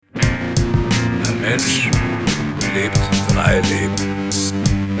Mensch lebt 3 Leben.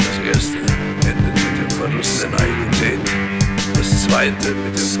 Das erste endet mit dem Verlust der Naivität, das zweite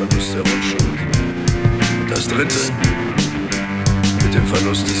mit dem Verlust der Unschuld und das dritte mit dem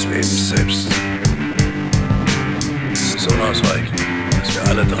Verlust des Lebens selbst. Es ist unausweichlich, dass wir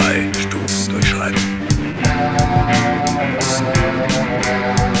alle 3 Stufen durchschreiten.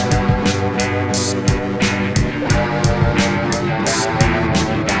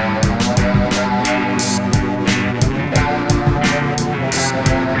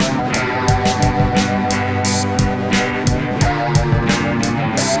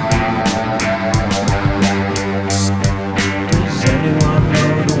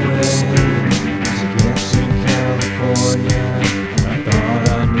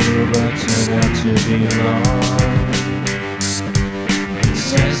 It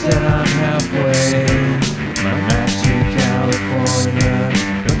says that I'm halfway, my map to California,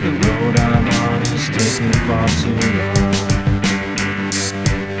 but the road I'm on is taking far too long.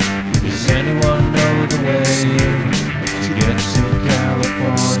 Does anyone know the way to get to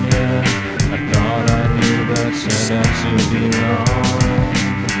California? I thought I knew, but turned out to be wrong.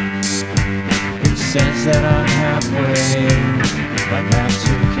 It says that I'm halfway, my map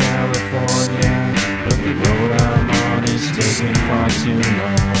to California, but the road I'm on is taking far too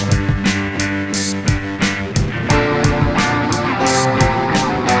long.